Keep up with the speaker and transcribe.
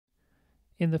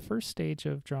In the first stage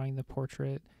of drawing the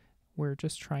portrait, we're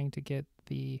just trying to get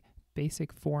the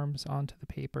basic forms onto the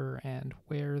paper and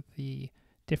where the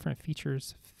different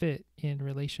features fit in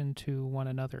relation to one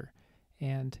another.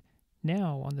 And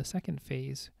now on the second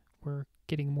phase, we're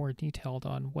getting more detailed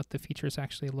on what the features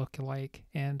actually look like,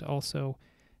 and also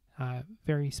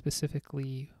very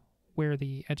specifically where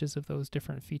the edges of those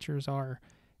different features are.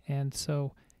 And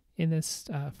so in this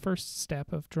first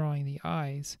step of drawing the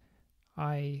eyes,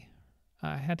 I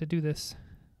had to do this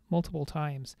multiple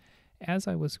times. As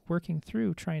I was working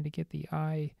through trying to get the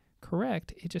eye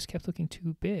correct, it just kept looking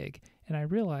too big. And I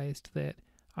realized that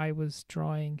I was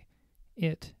drawing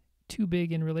it too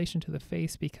big in relation to the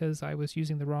face because I was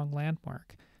using the wrong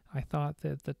landmark. I thought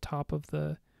that the top of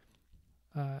the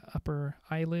upper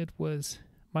eyelid was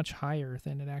much higher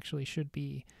than it actually should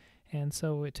be. And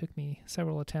so it took me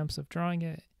several attempts of drawing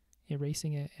it,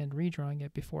 erasing it, and redrawing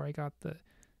it before I got the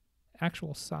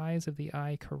actual size of the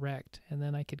eye correct. And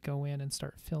then I could go in and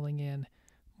start filling in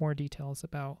more details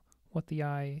about what the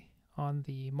eye on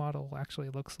the model actually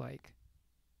looks like.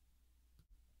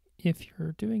 If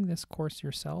you're doing this course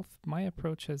yourself, my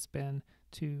approach has been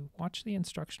to watch the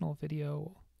instructional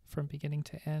video from beginning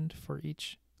to end for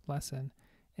each lesson,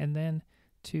 and then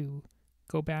to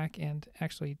go back and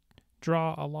actually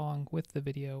draw along with the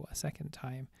video a second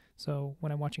time. So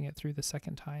when I'm watching it through the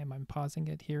second time, I'm pausing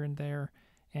it here and there,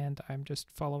 and I'm just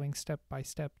following step by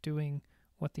step doing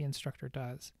what the instructor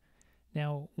does.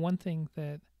 Now, one thing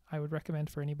that I would recommend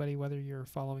for anybody, whether you're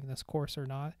following this course or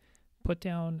not, put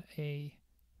down a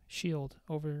shield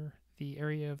over the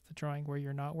area of the drawing where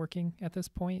you're not working at this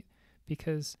point,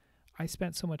 because I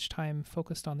spent so much time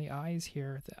focused on the eyes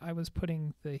here that I was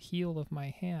putting the heel of my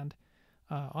hand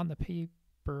on the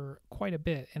paper quite a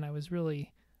bit, and I was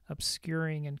really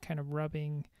obscuring and kind of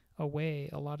rubbing away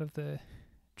a lot of the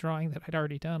drawing that I'd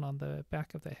already done on the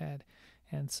back of the head.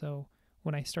 And so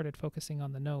when I started focusing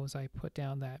on the nose, I put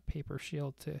down that paper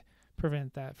shield to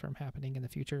prevent that from happening in the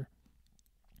future.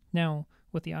 Now,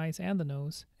 with the eyes and the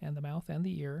nose and the mouth and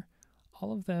the ear,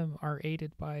 all of them are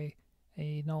aided by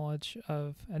a knowledge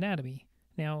of anatomy.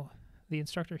 Now, the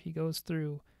instructor, he goes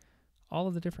through all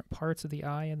of the different parts of the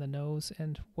eye and the nose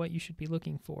and what you should be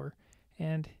looking for.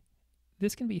 And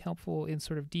this can be helpful in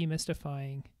sort of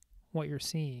demystifying what you're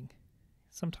seeing.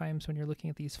 Sometimes when you're looking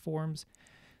at these forms,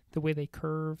 the way they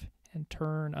curve and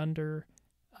turn under,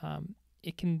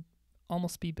 it can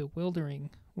almost be bewildering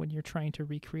when you're trying to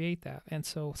recreate that. And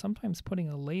so sometimes putting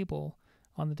a label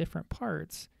on the different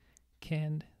parts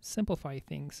can simplify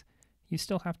things. You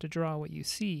still have to draw what you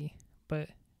see, but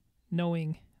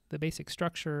knowing the basic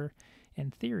structure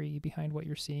and theory behind what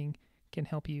you're seeing can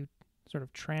help you sort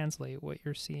of translate what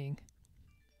you're seeing.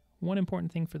 One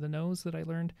important thing for the nose that I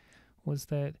learned was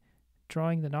that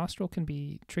drawing the nostril can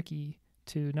be tricky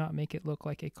to not make it look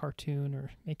like a cartoon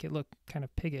or make it look kind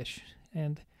of piggish.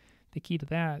 And the key to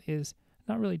that is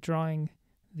not really drawing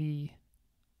the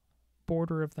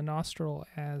border of the nostril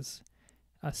as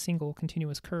a single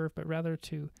continuous curve, but rather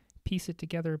to piece it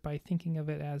together by thinking of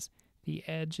it as the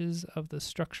edges of the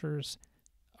structures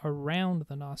around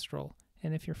the nostril.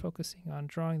 And if you're focusing on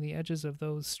drawing the edges of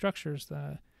those structures,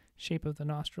 the shape of the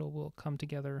nostril will come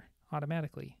together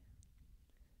automatically.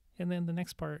 And then the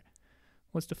next part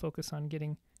was to focus on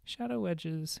getting shadow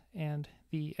edges and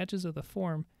the edges of the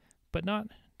form, but not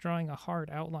drawing a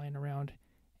hard outline around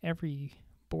every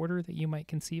border that you might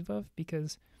conceive of,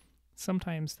 because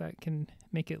sometimes that can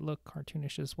make it look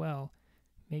cartoonish as well.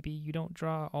 Maybe you don't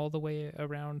draw all the way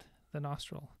around the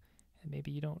nostril, and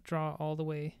maybe you don't draw all the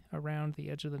way around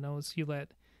the edge of the nose. You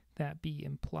let that be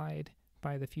implied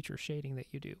by the future shading that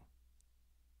you do.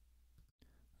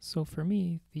 So for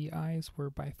me, the eyes were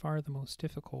by far the most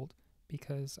difficult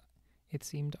because it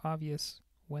seemed obvious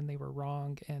when they were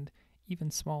wrong, and even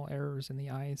small errors in the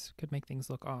eyes could make things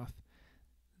look off.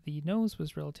 The nose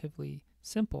was relatively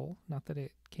simple, not that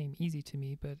it came easy to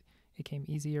me, but it came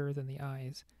easier than the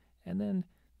eyes. And then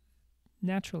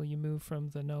naturally you move from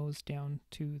the nose down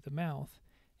to the mouth,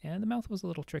 and the mouth was a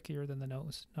little trickier than the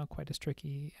nose, not quite as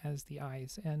tricky as the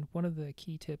eyes. And one of the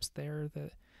key tips there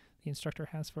that the instructor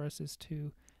has for us is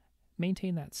to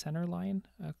maintain that center line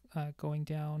going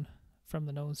down from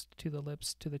the nose to the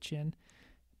lips to the chin,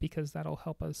 because that'll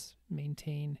help us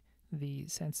maintain the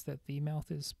sense that the mouth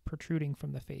is protruding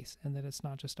from the face and that it's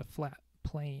not just a flat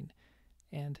plane.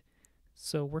 And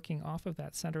so working off of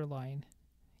that center line,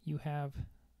 you have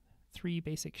 3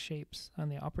 basic shapes on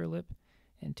the upper lip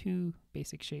and 2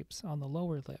 basic shapes on the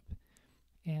lower lip.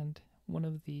 And one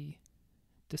of the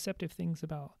deceptive things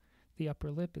about the upper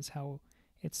lip is how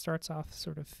it starts off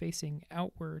sort of facing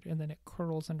outward and then it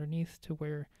curls underneath to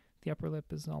where the upper lip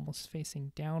is almost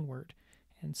facing downward.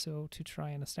 And so to try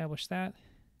and establish that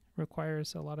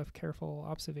requires a lot of careful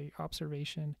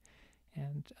observation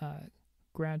and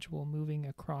gradual moving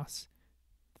across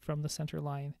from the center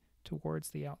line towards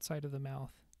the outside of the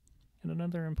mouth. And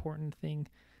another important thing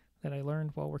that I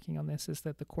learned while working on this is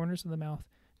that the corners of the mouth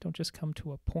don't just come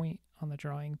to a point on the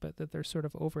drawing, but that they're sort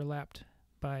of overlapped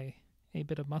by a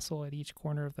bit of muscle at each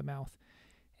corner of the mouth.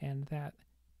 And that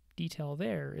detail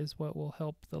there is what will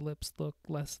help the lips look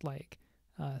less like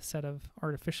a set of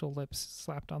artificial lips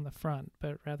slapped on the front,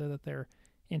 but rather that they're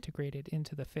integrated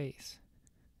into the face.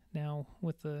 Now,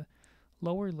 with the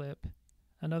lower lip,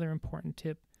 another important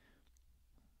tip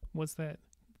was that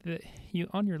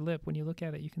on your lip, when you look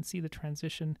at it, you can see the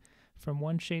transition from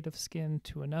one shade of skin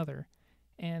to another,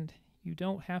 and you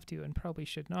don't have to, and probably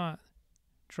should not,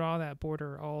 draw that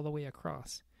border all the way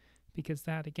across, because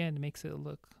that again makes it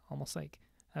look almost like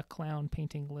a clown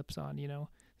painting lips on, you know.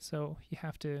 So you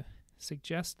have to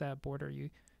suggest that border. You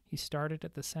start it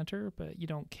at the center, but you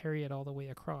don't carry it all the way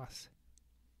across.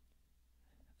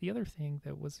 The other thing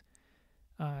that was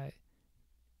a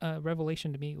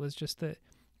revelation to me was just that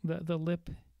the lip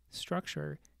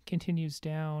structure continues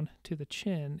down to the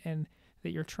chin, and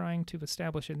that you're trying to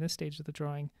establish in this stage of the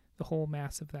drawing the whole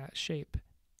mass of that shape.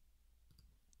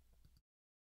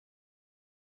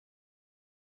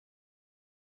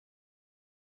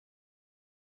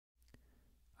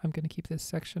 I'm going to keep this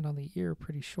section on the ear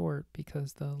pretty short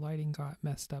because the lighting got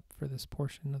messed up for this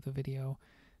portion of the video,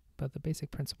 but the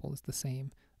basic principle is the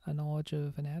same. A knowledge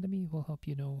of anatomy will help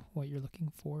you know what you're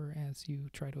looking for as you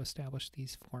try to establish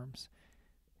these forms.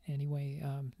 Anyway,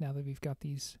 now that we've got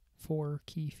these 4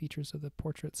 key features of the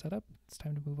portrait set up, it's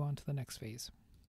time to move on to the next phase.